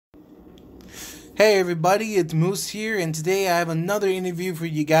Hey everybody, it's Moose here, and today I have another interview for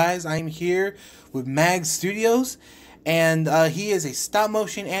you guys. I'm here with Mag Studios, and he is a stop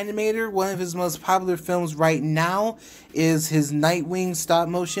motion animator. One of his most popular films right now is his Nightwing stop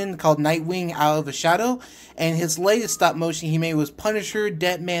motion called Nightwing Out of a Shadow, and his latest stop motion he made was Punisher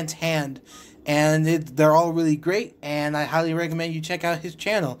Dead Man's Hand. And they're all really great, and I highly recommend you check out his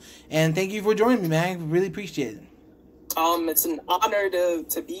channel. And thank you for joining me, Mag. Really appreciate it. It's an honor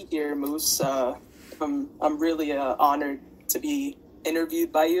to be here, Moose. I'm really honored to be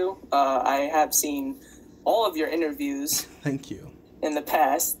interviewed by you. I have seen all of your interviews Thank you. in the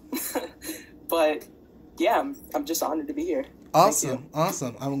past, but yeah, I'm just honored to be here. Awesome,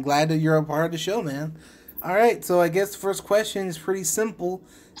 awesome. I'm glad that you're a part of the show, man. All right, so I guess the first question is pretty simple.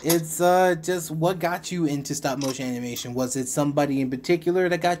 It's just what got you into stop motion animation? Was it somebody in particular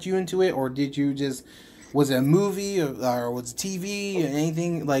that got you into it, or did you just was it a movie or was it TV or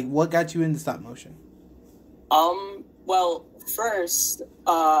anything like what got you into stop motion? Well, first,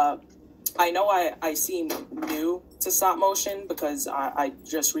 I know I seem new to stop motion because I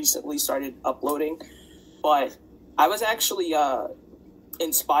just recently started uploading, but I was actually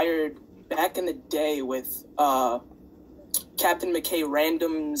inspired back in the day with Captain McKay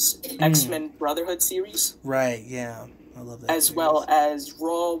Random's X-Men Brotherhood series. Right, yeah. I love that. As series. well as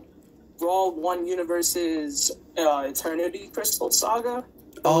Raw One Universe's Eternity Crystal Saga.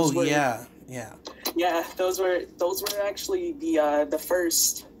 Yeah. Yeah, those were actually the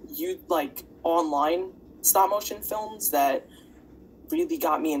first online stop motion films that really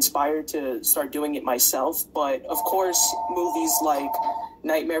got me inspired to start doing it myself. But of course, movies like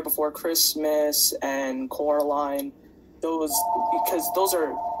Nightmare Before Christmas and Coraline, because those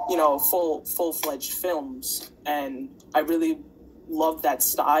are full-fledged films, and I really love that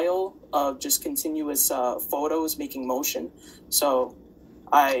style of just continuous photos making motion. So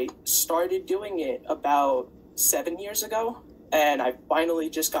I started doing it about 7 years ago, and I finally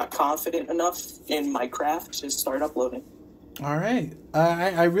just got confident enough in my craft to start uploading. All right.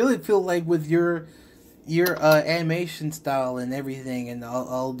 I really feel like with your animation style and everything, and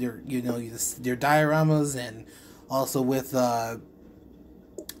all your your dioramas, and also with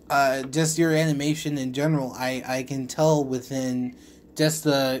just your animation in general, I can tell within just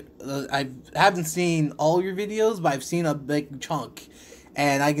I haven't seen all your videos, but I've seen a big chunk,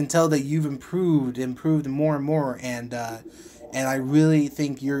 and I can tell that you've improved more and more, and I really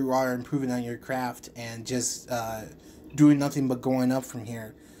think you are improving on your craft and just doing nothing but going up from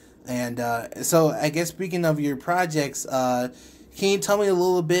here. And so I guess speaking of your projects, can you tell me a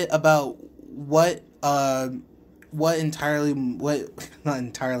little bit about what entirely what not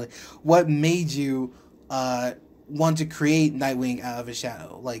entirely what made you want to create Nightwing Out of a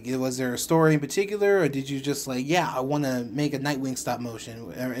Shadow? Like, was there a story in particular, or did you just like, yeah, I want to make a Nightwing stop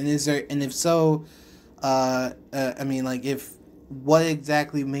motion? And is there, and if so, I mean, like, if what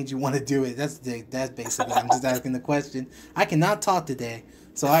exactly made you want to do it? That's basically. I'm just asking the question. I cannot talk today,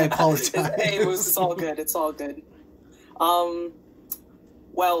 so I apologize. Hey, it's all good. It's all good. Um,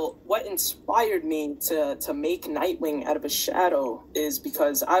 well, what inspired me to make Nightwing Out of a Shadow is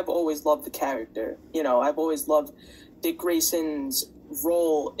because I've always loved the character. I've always loved Dick Grayson's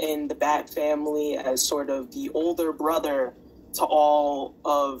role in the Bat family as sort of the older brother to all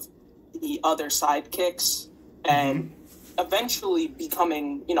of the other sidekicks, and eventually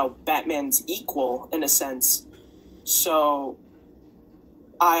becoming, Batman's equal in a sense. So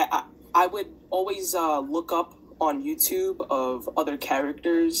I would always look up on YouTube of other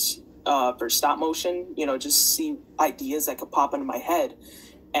characters for stop motion, just see ideas that could pop into my head.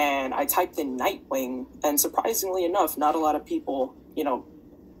 And I typed in Nightwing, and surprisingly enough, not a lot of people,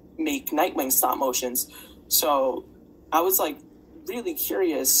 make Nightwing stop motions. So I was like really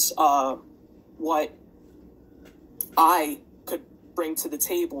curious what I could bring to the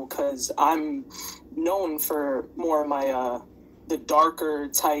table, because I'm known for more of my the darker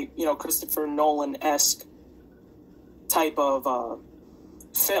type, Christopher Nolan-esque type of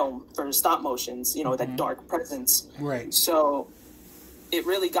film for stop motions, that dark presence. Right. So it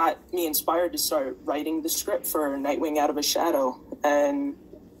really got me inspired to start writing the script for Nightwing Out of a Shadow. And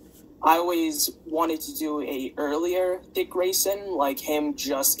I always wanted to do a earlier Dick Grayson, like him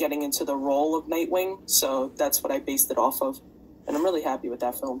just getting into the role of Nightwing. So that's what I based it off of. And I'm really happy with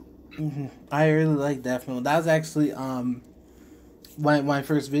that film. I really like that film. That was actually my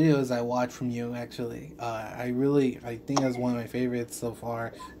first videos I watched from you. Actually, I think that's one of my favorites so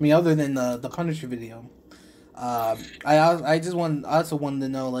far. I mean, other than the Punisher video. I also wanted to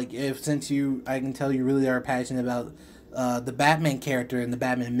know, like, if since I can tell you really are passionate about the Batman character and the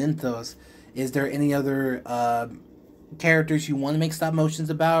Batman mythos, is there any other characters you want to make stop motions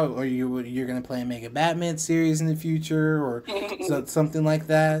about, or you're gonna plan to make a Batman series in the future, or something like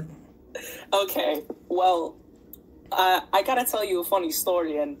that? Okay, well, I gotta tell you a funny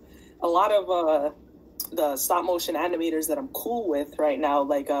story, and a lot of the stop motion animators that I'm cool with right now,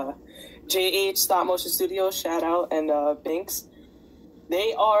 like JH Stop Motion Studios, shout out, and Binks,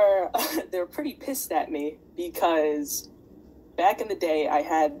 they are they're pretty pissed at me because back in the day I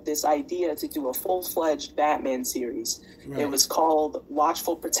had this idea to do a full-fledged Batman series. Right. It was called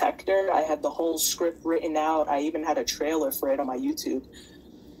Watchful Protector. I had the whole script written out. I even had a trailer for it on my YouTube.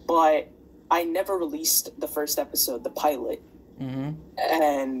 But I never released the first episode, the pilot. Mm-hmm.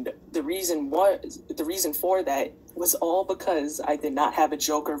 And the reason for that was all because I did not have a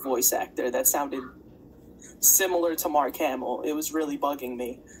Joker voice actor that sounded similar to Mark Hamill. It was really bugging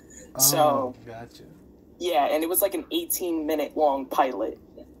me. Oh, so gotcha. Yeah, and it was like an 18-minute long pilot.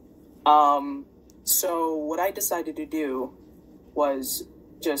 So what I decided to do was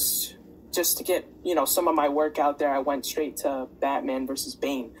just to get, some of my work out there, I went straight to Batman versus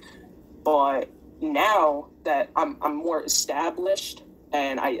Bane. But now that I'm more established,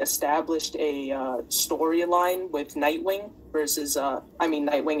 and I established a storyline with Nightwing versus,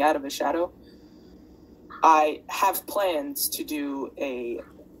 Nightwing Out of the Shadow, I have plans to do a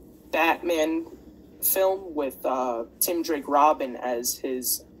Batman film with Tim Drake Robin as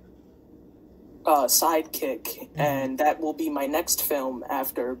his sidekick, and that will be my next film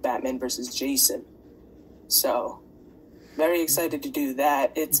after Batman versus Jason. So, very excited to do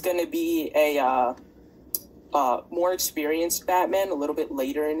that. It's going to be a more experienced Batman, a little bit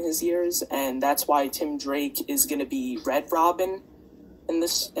later in his years, and that's why Tim Drake is going to be Red Robin in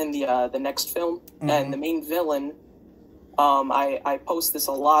the next film. Mm-hmm. And the main villain, I post this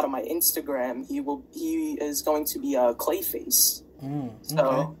a lot on my Instagram. He is going to be Clayface. Okay.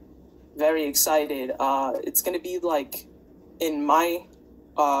 So very excited. It's going to be like in my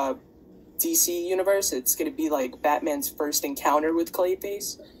DC universe. It's going to be like Batman's first encounter with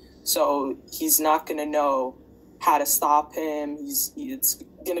Clayface. So he's not going to know how to stop him. It's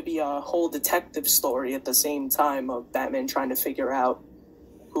going to be a whole detective story at the same time of Batman trying to figure out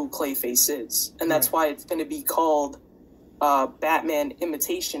who Clayface is, and that's why it's going to be called Batman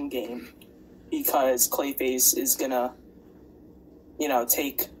Imitation Game, because Clayface is gonna,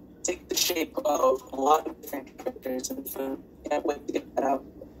 take the shape of a lot of different characters in the film. Can't wait to get that out.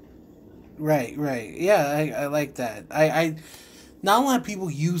 Right. Yeah, I like that. I not a lot of people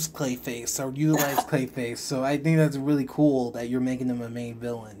use Clayface or utilize Clayface, so I think that's really cool that you're making him a main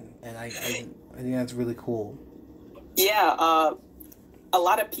villain, and I think that's really cool. Yeah, a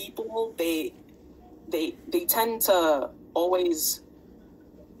lot of people they tend to always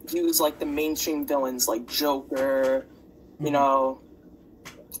use like the mainstream villains like Joker,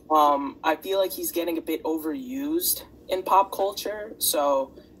 I feel like he's getting a bit overused in pop culture.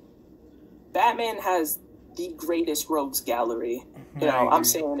 So Batman has the greatest rogues gallery. I'm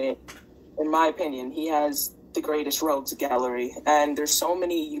saying it in my opinion. He has the greatest rogues gallery, and there's so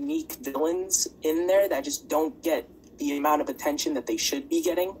many unique villains in there that just don't get the amount of attention that they should be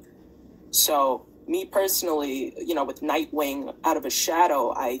getting. So me personally, with Nightwing Out of a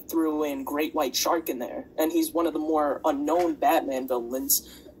Shadow, I threw in Great White Shark in there, and he's one of the more unknown Batman villains.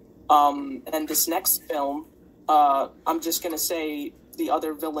 And this next film, I'm just going to say the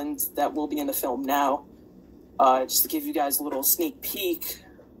other villains that will be in the film now. Just to give you guys a little sneak peek,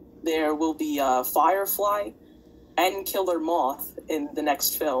 there will be Firefly and Killer Moth in the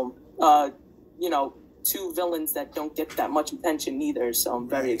next film. Two villains that don't get that much attention either, so I'm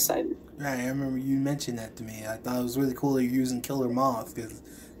very excited. Right, I remember you mentioned that to me. I thought it was really cool that you're using Killer Moth, because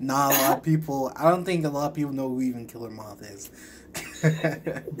not a lot of people, I don't think a lot of people know who even Killer Moth is.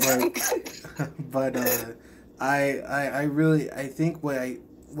 but I think what I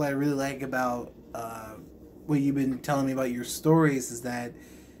really like about what you've been telling me about your stories is that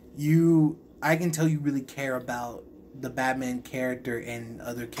I can tell you really care about the Batman character and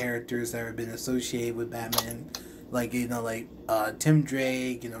other characters that have been associated with Batman, like Tim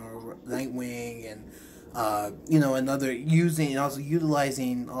Drake, Nightwing, and also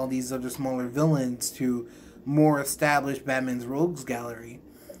utilizing all these other smaller villains to more establish Batman's rogues gallery,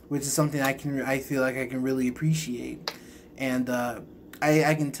 which is something I feel like I can really appreciate, and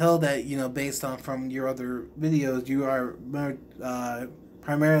I can tell that based on from your other videos you are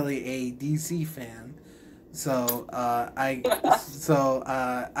primarily a DC fan. So I also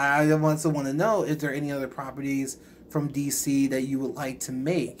want to know, is there any other properties from DC that you would like to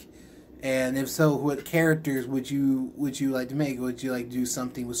make, and if so, what characters would you like to make? Would you like to do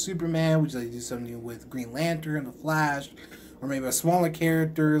something with Superman? Would you like to do something with Green Lantern, The Flash, or maybe smaller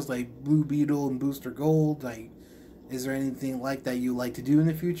characters like Blue Beetle and Booster Gold? Is there anything like that you like to do in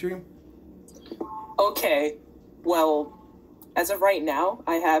the future? Okay, well, as of right now,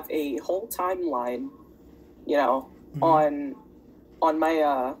 I have a whole timeline, you know, Mm-hmm.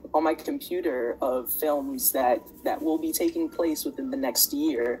 on my computer of films that will be taking place within the next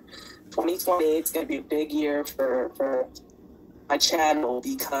year. 2028 is going to be a big year for my channel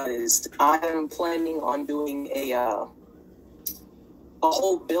because I am planning on doing a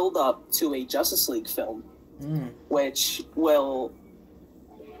whole build up to a Justice League film, Mm. which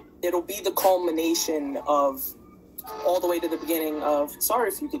it'll be the culmination of all the way to the beginning of. Sorry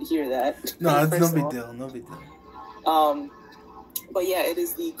if you could hear that. No, it's no First of big all, deal. No big deal. um, but yeah, it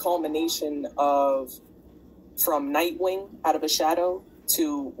is the culmination of from Nightwing Out of a Shadow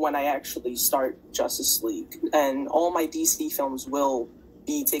to when I actually start Justice League, and all my DC films will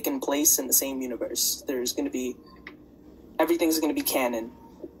be taking place in the same universe. There's going to be everything's going to be canon.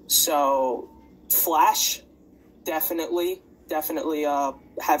 So, Flash, definitely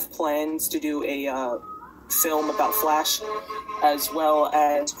have plans to do a film about Flash, as well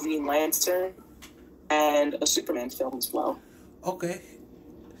as Green Lantern and a Superman film as well. Okay.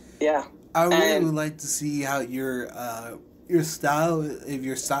 Yeah, I really and would like to see how your style, if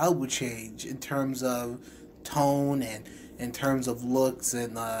your style would change in terms of tone and in terms of looks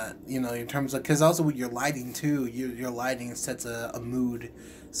and in terms of, because also with your lighting too, your lighting sets a mood.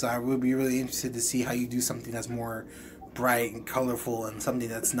 So I would be really interested to see how you do something that's more bright and colorful and something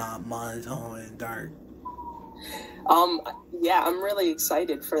that's not monotone and dark. Um, yeah, I'm really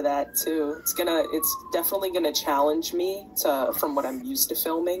excited for that too. It's definitely gonna challenge me to from what I'm used to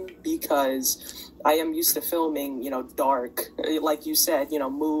filming because I am used to filming, dark, like you said,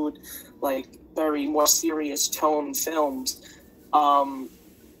 mood, like very more serious tone films, um,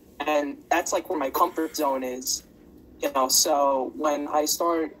 and that's like where my comfort zone is, So when I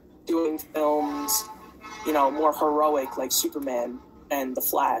start doing films, more heroic like Superman and The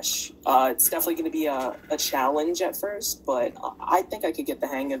Flash. It's definitely going to be a challenge at first, but I think I could get the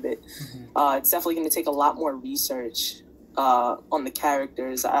hang of it. Mm-hmm. It's definitely going to take a lot more research on the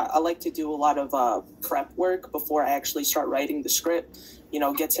characters. I like to do a lot of prep work before I actually start writing the script.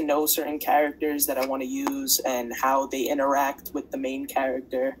 Get to know certain characters that I want to use and how they interact with the main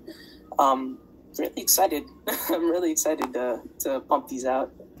character. Really excited. I'm really excited to pump these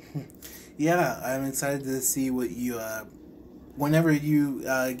out. Yeah, I'm excited to see what you whenever you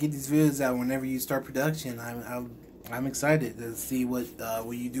get these videos out, whenever you start production. I'm excited to see what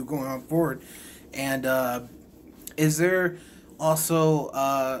you do going on forward. And is there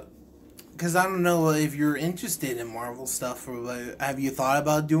also because I don't know if you're interested in Marvel stuff, or have you thought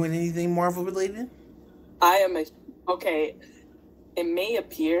about doing anything Marvel related? I am okay. It may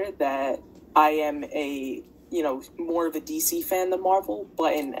appear that I am more of a DC fan than Marvel,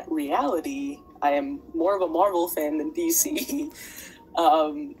 but in reality, I am more of a Marvel fan than DC.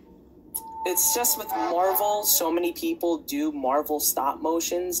 um, it's just with Marvel, so many people do Marvel stop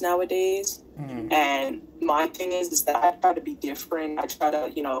motions nowadays. Mm. And my thing is that I try to be different. I try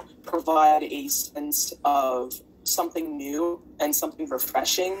to, provide a sense of something new and something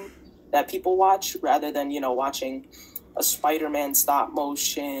refreshing that people watch rather than, watching a Spider-Man stop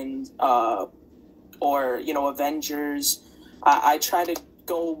motion, or Avengers. I try to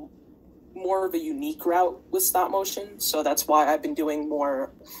go more of a unique route with stop motion, so that's why I've been doing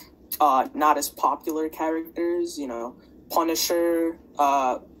more not as popular characters. Punisher.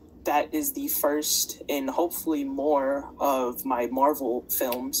 That is the first in hopefully more of my Marvel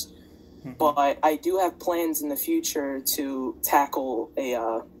films. Mm-hmm. But I do have plans in the future to tackle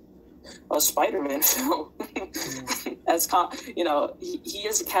a Spider-Man film. As he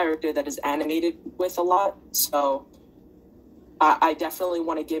is a character that is animated with a lot, so I definitely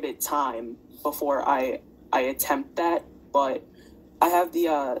want to give it time before I attempt that. But I have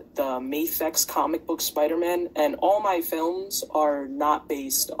the Mafex comic book Spider-Man, and all my films are not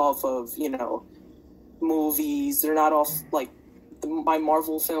based off of movies. They're not off my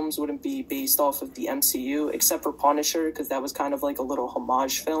Marvel films wouldn't be based off of the MCU, except for Punisher, because that was kind of like a little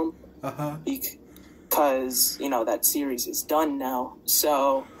homage film. Uh-huh. Because that series is done now.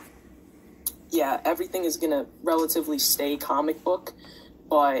 So yeah, everything is gonna relatively stay comic book,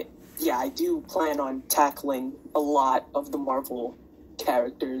 but yeah, I do plan on tackling a lot of the Marvel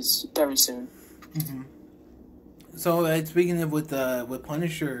characters very soon. Mm-hmm. So speaking of with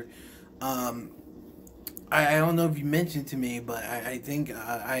Punisher, I don't know if you mentioned to me, but I think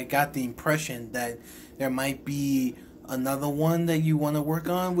I got the impression that there might be another one that you want to work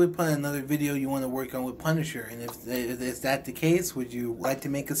on with another video you want to work on with Punisher. And if that's the case, would you like to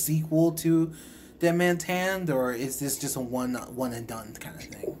make a sequel to Dead Man's Hand, or is this just a one and done kind of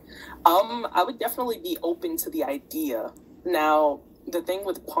thing? I would definitely be open to the idea. Now, the thing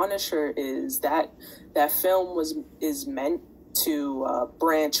with Punisher is that that film is meant to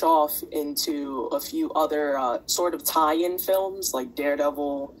branch off into a few other sort of tie-in films, like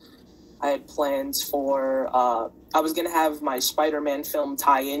Daredevil. I had plans for. I was gonna have my Spider-Man film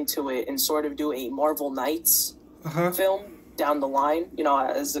tie into it and sort of do a Marvel Knights film down the line. You know,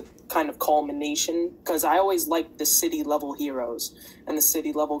 as a kind of culmination, because I always liked the city level heroes and the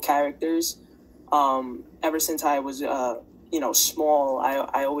city level characters. Ever since I was small,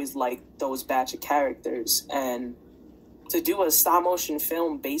 I always liked those batch of characters, and to do a stop motion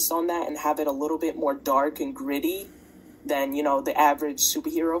film based on that and have it a little bit more dark and gritty than the average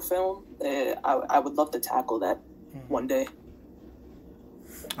superhero film, I would love to tackle that one day.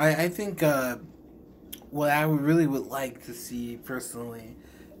 I think what I really would like to see personally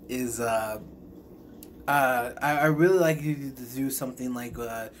is I really like you to do something like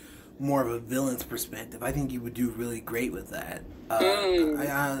more of a villain's perspective. I think you would do really great with that.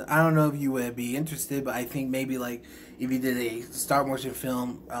 I don't know if you would be interested, but I think maybe like if you did a stop motion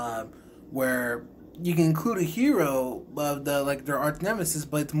film where you can include a hero of their arch nemesis,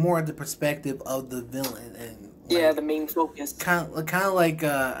 but it's more the perspective of the villain and the main focus. Kind of like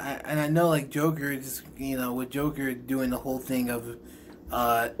and I know like Joker just with Joker doing the whole thing of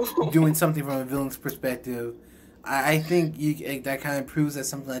doing something from a villain's perspective. I think that kind of proves that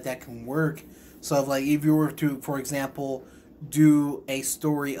something like that can work. So if you were to, for example, do a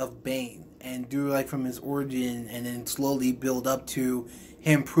story of Bane and do like from his origin and then slowly build up to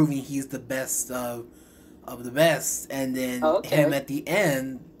him proving he's the best of the best, and then him at the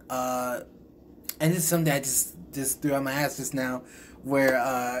end, and this is something I just threw out my ass just now, where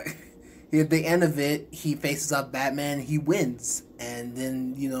at the end of it he faces up Batman, he wins, and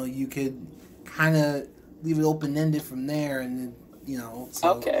then you could kind of leave it open ended from there, and then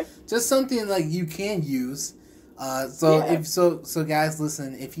just something like you can use. So guys,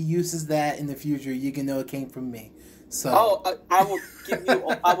 listen, if he uses that in the future, you can know it came from me. So I will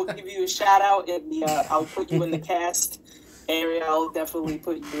give you a shout out in the I'll put you in the cast area. I'll definitely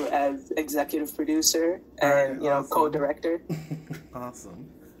put you as executive producer and awesome. Co-director. Awesome.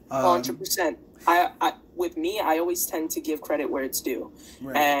 100%. I with me, I always tend to give credit where it's due,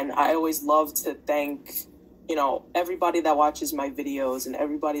 and I always love to thank everybody that watches my videos and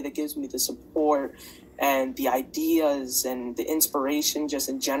everybody that gives me the support and the ideas and the inspiration just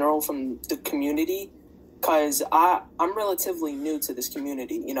in general from the community. Because I'm relatively new to this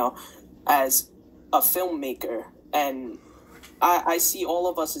community, as a filmmaker. And I see all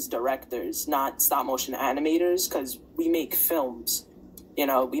of us as directors, not stop-motion animators, because we make films.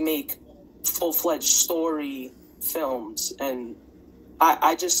 We make full-fledged story films. And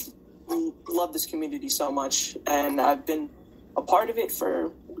I just love this community so much. And I've been a part of it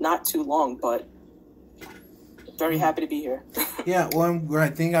for not too long, but very happy to be here. Yeah, well, I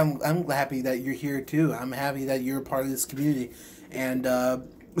think I'm happy that you're here too. I'm happy that you're a part of this community. And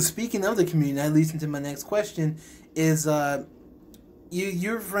speaking of the community, that leads into my next question: is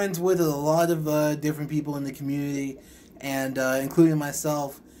you're friends with a lot of different people in the community, and including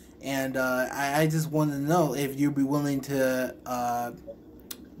myself. And I just wanted to know if you'd be willing to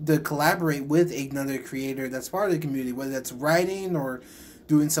collaborate with another creator that's part of the community, whether that's writing or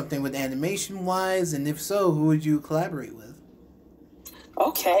doing something with animation wise, and if so, who would you collaborate with?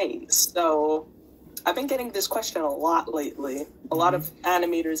 Okay, so I've been getting this question a lot lately. A lot of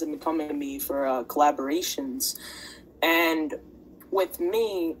animators have been coming to me for collaborations, and with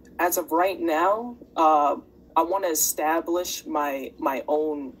me, as of right now, I want to establish my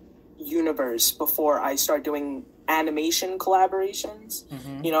own universe before I start doing animation collaborations.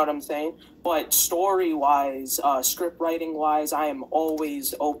 You know what I'm saying? But story-wise, script writing-wise, I am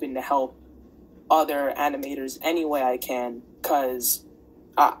always open to help other animators any way I can, because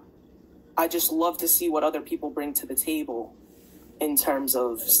I just love to see what other people bring to the table in terms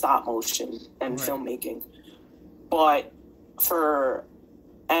of stop motion and filmmaking. But for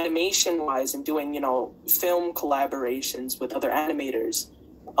animation-wise and doing, film collaborations with other animators,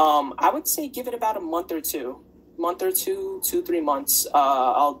 I would say give it about a month or two. 3 months,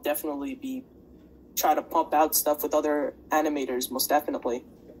 I'll definitely try to pump out stuff with other animators, most definitely.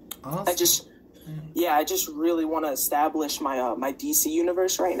 Awesome. I just really want to establish my my DC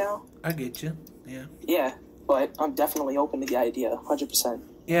universe right now. I get you. Yeah. Yeah, but I'm definitely open to the idea, 100%.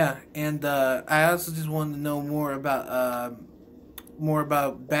 Yeah, and I also just wanted to know more about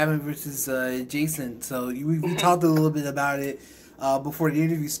Batman versus Jason. So we talked a little bit about it before the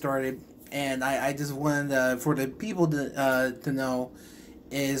interview started. And I just wanted for the people to know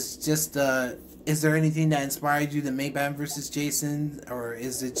is just is there anything that inspired you to make Batman versus Jason, or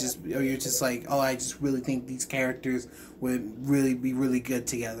is it just, or you're just like, oh, I just really think these characters would really be really good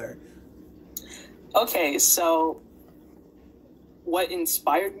together? Okay, so what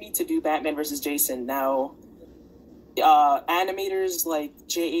inspired me to do Batman versus Jason? Now, animators like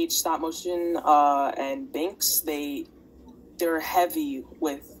JH Stop Motion and Binks, they're heavy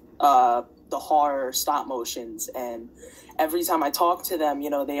with the horror stop motions, and every time I talk to them,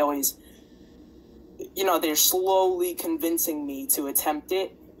 they always, they're slowly convincing me to attempt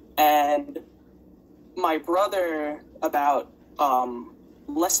it. And my brother, about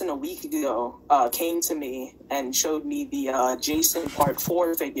less than a week ago, came to me and showed me the Jason Part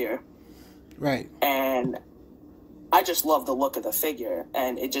 4 figure. Right. And I just love the look of the figure,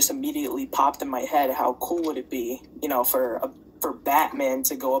 and it just immediately popped in my head, how cool would it be, for Batman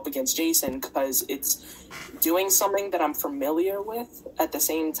to go up against Jason, because it's doing something that I'm familiar with at the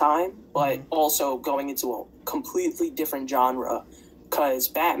same time, but also going into a completely different genre. Because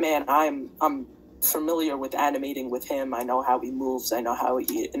Batman, I'm familiar with animating with him. I know how he moves. I know how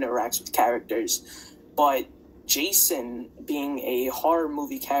he interacts with characters. But Jason, being a horror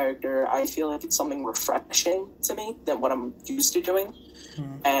movie character, I feel like it's something refreshing to me than what I'm used to doing.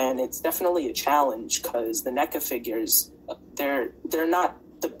 And it's definitely a challenge, because the NECA figures, they're not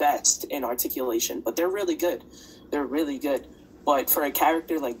the best in articulation, but they're really good. They're really good. But for a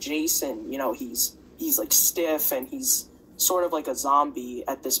character like Jason, he's like stiff, and he's sort of like a zombie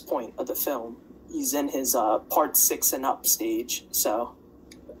at this point of the film. He's in his part 6 and up stage, so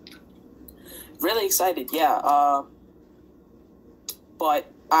really excited. Yeah.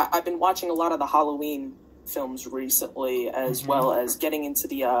 But I've been watching a lot of the Halloween films recently, as well as getting into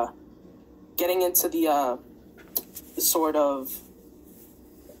the sort of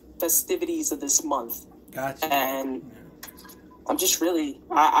festivities of this month. Gotcha. And I'm just really,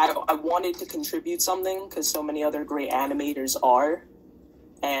 I wanted to contribute something, because so many other great animators are,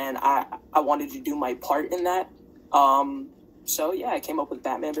 and I wanted to do my part in that. So yeah, I came up with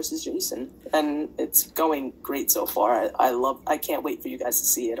Batman versus Jason, and it's going great so far. I can't wait for you guys to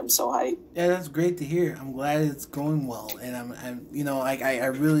see it. I'm so hyped. Yeah, that's great to hear. I'm glad it's going well, and I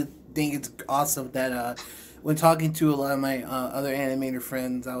really think it's awesome that when talking to a lot of my other animator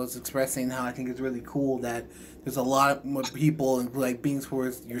friends, I was expressing how I think it's really cool that there's a lot more people, like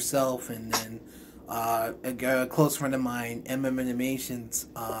Bingsworth, yourself, and then a close friend of mine, Animations.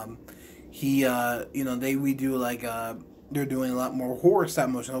 He, we do like they're doing a lot more horror stop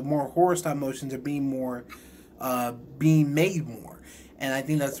motion. More horror stop motions are being made more. And I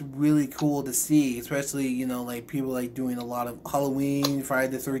think that's really cool to see, especially, like people like doing a lot of Halloween,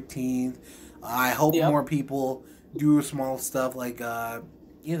 Friday the 13th. I hope more people do small stuff like, like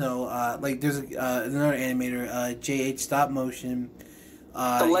there's another animator, JH Stop Motion.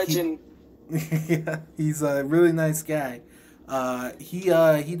 The legend. Yeah, he's a really nice guy. He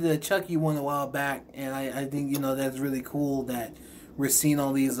did a Chucky one a while back, and I think, that's really cool that we're seeing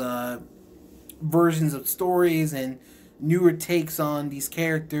all these versions of stories and newer takes on these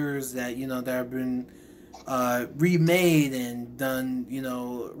characters that, that have been remade and done,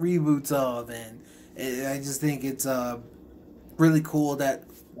 reboots of, and I just think it's really cool that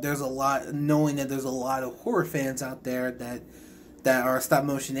there's a lot, knowing that there's a lot of horror fans out there that are stop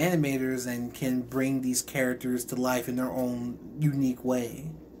motion animators and can bring these characters to life in their own unique way.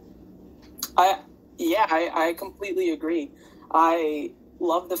 I completely agree. I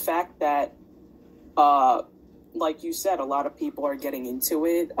love the fact that, like you said, a lot of people are getting into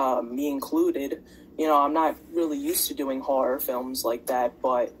it, me included. I'm not really used to doing horror films like that,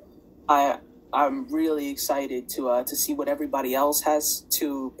 but I'm really excited to see what everybody else has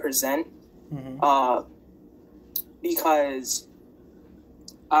to present, because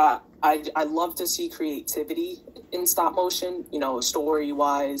I love to see creativity in stop motion, story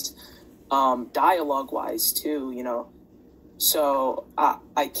wise, dialogue wise too, So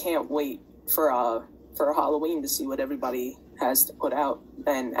I can't wait for Halloween to see what everybody has to put out,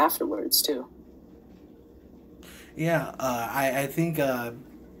 and afterwards too. Yeah, I think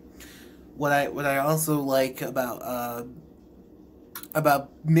what I also like about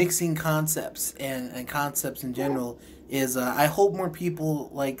mixing concepts and concepts in general is I hope more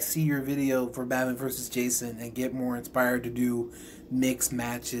people see your video for Batman versus Jason and get more inspired to do mixed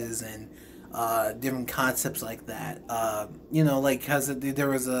matches and different concepts like that. Because there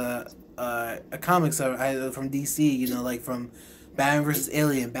was a comics from DC, from Batman versus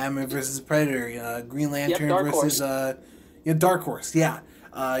Alien, Batman versus Predator, Green Lantern versus Dark Horse,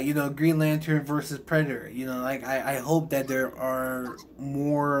 Green Lantern versus Predator. I hope that there are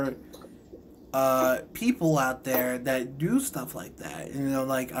more people out there that do stuff like that. You know,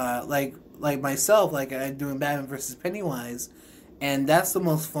 like myself, like I'm doing Batman versus Pennywise, and that's the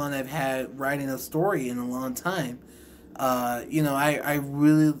most fun I've had writing a story in a long time. You know, I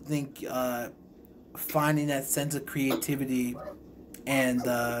really think finding that sense of creativity and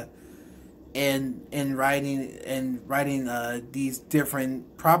writing these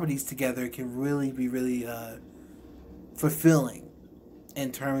different properties together can really be really fulfilling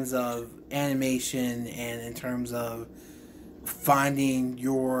in terms of animation and in terms of finding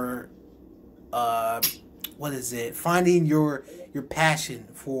your finding your passion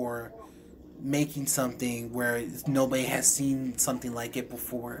for making something where nobody has seen something like it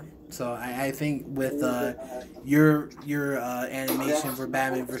before. So I think with your animation for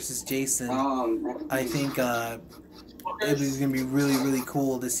Batman versus Jason, I think it was gonna be really really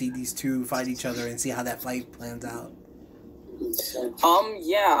cool to see these two fight each other and see how that fight plans out.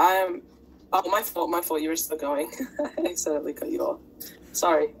 Yeah, I'm. Oh, my fault. My fault. You were still going. I accidentally cut you off.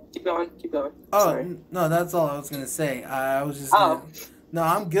 Sorry. Keep going. Keep going. Oh Sorry. no, that's all I was gonna say. I was just. Gonna, no,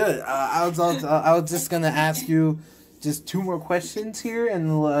 I'm good. I was just gonna ask you just two more questions here, and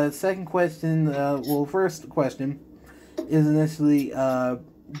the second question. First question is initially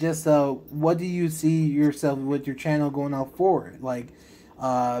just what do you see yourself with your channel going out forward, like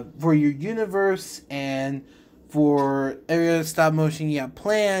for your universe and for every other stop motion you have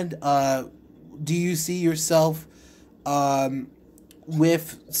planned. Do you see yourself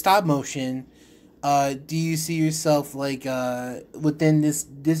with stop motion? Do you see yourself like within this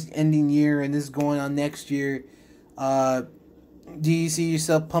ending year and this going on next year? Do you see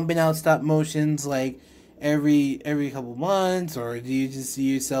yourself pumping out stop motions like every couple months, or do you just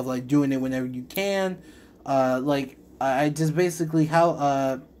see yourself like doing it whenever you can? Like I just basically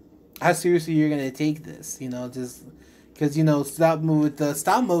how seriously you're gonna take this? You know, just because you know with the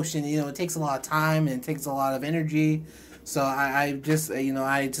stop motion, you know, it takes a lot of time and it takes a lot of energy. So I just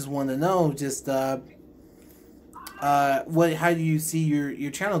I just want to know just how do you see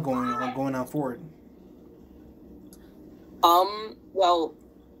your channel going on forward? Well,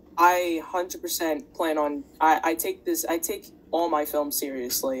 I 100% plan on. I take all my films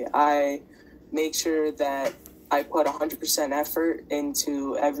seriously. I make sure that I put 100% effort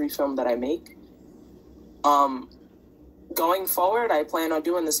into every film that I make. Going forward, I plan on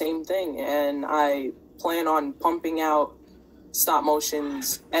doing the same thing, and I plan on pumping out stop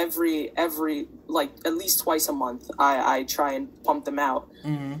motions every like at least twice a month. I try and pump them out.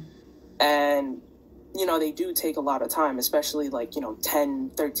 Mm-hmm. And you know, they do take a lot of time, especially like, you know,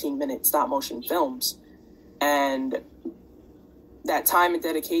 10, 13-minute stop motion films. And that time and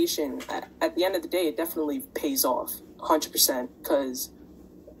dedication, at the end of the day, it definitely pays off 100%, because,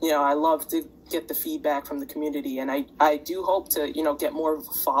 you know, I love to get the feedback from the community, and I do hope to, you know, get more of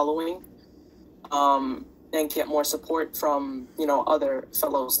a following, and get more support from, you know, other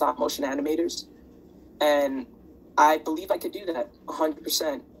fellow stop motion animators. And I believe I could do that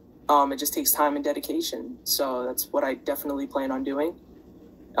 100%. It just takes time and dedication. So that's what I definitely plan on doing.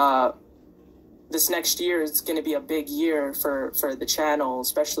 This next year is going to be a big year for the channel,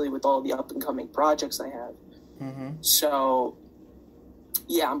 especially with all the up and coming projects I have. Mm-hmm. So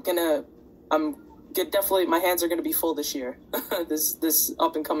yeah, definitely, my hands are going to be full this year. this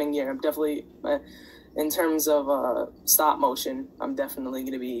up and coming year, I'm definitely, in terms of stop motion, I'm definitely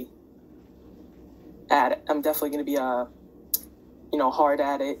going to be at it. I'm definitely going to be you know, hard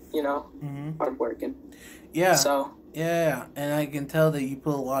at it, you know, Mm-hmm. hard working. Yeah. So Yeah, and I can tell that you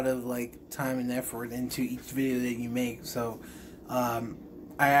put a lot of like time and effort into each video that you make. So,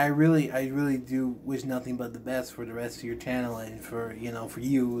 I really do wish nothing but the best for the rest of your channel and for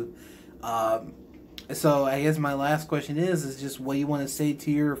you. So I guess my last question is just what you want to say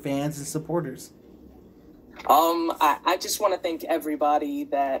to your fans and supporters. I just want to thank everybody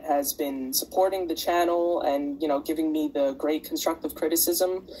that has been supporting the channel and, you know, giving me the great constructive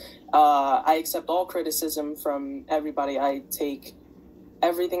criticism. I accept all criticism from everybody. I take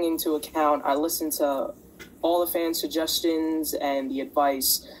everything into account. I listen to all the fan suggestions and the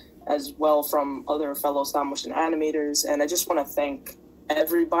advice as well from other fellow stop motion animators. And I just want to thank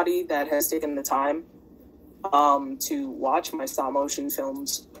everybody that has taken the time to watch my stop motion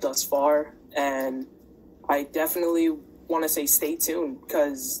films thus far. And I definitely want to say stay tuned,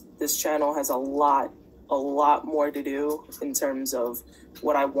 because this channel has a lot more to do in terms of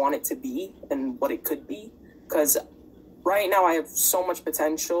what I want it to be and what it could be. Because right now I have so much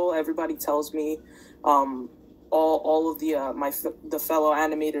potential. Everybody tells me, all of the fellow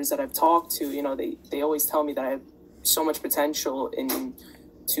animators that I've talked to, you know, they always tell me that I have so much potential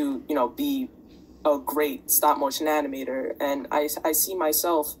to, you know, be a great stop motion animator. And I see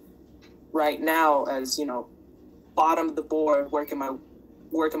myself right now as, bottom of the board, working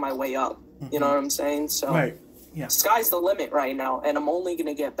my way up. You know what I'm saying? So Right. Yeah. sky's the limit right now, and I'm only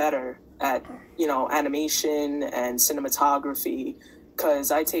gonna get better at animation and cinematography,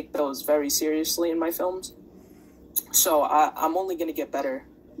 because I take those very seriously in my films. So I'm only gonna get better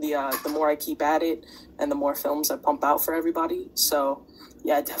the more I keep at it, and the more films I pump out for everybody. So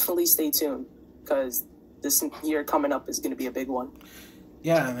yeah, definitely stay tuned, because this year coming up is gonna be a big one.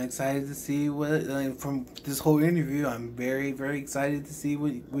 Yeah, I'm excited to see what from this whole interview. I'm very, very excited to see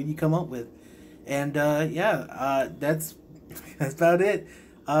what you come up with, and that's about it.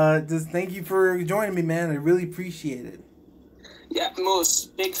 Just thank you for joining me, man. I really appreciate it. Yeah, Moose,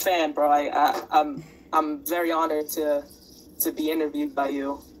 big fan, bro. I'm very honored to be interviewed by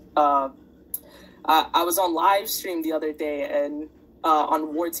you. I was on live stream the other day, and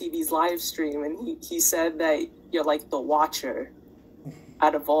on War TV's live stream, and he said that you're like the watcher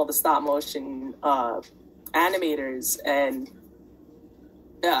out of all the stop motion animators, and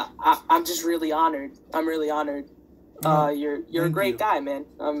yeah, I'm just really honored. I'm really honored. You're a great guy, man.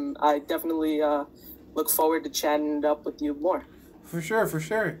 I definitely look forward to chatting it up with you more. For sure, for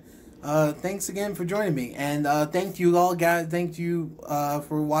sure. Thanks again for joining me, and thank you all, guys. Thank you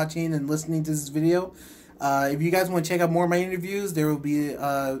for watching and listening to this video. If you guys want to check out more of my interviews, there will be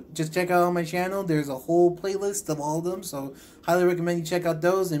just check out on my channel. There's a whole playlist of all of them, so highly recommend you check out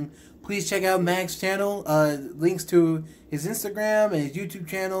those. And please check out Mag's channel. Links to his Instagram and his YouTube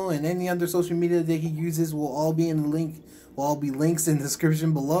channel and any other social media that he uses will all be in the link. Will all be links in the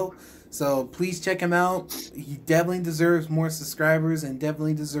description below. So please check him out. He definitely deserves more subscribers and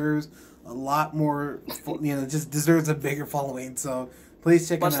definitely deserves a lot more. Just deserves a bigger following. So please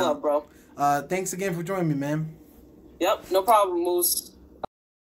check him out. Much love, bro. Thanks again for joining me, man. Yep, no problem, Moose.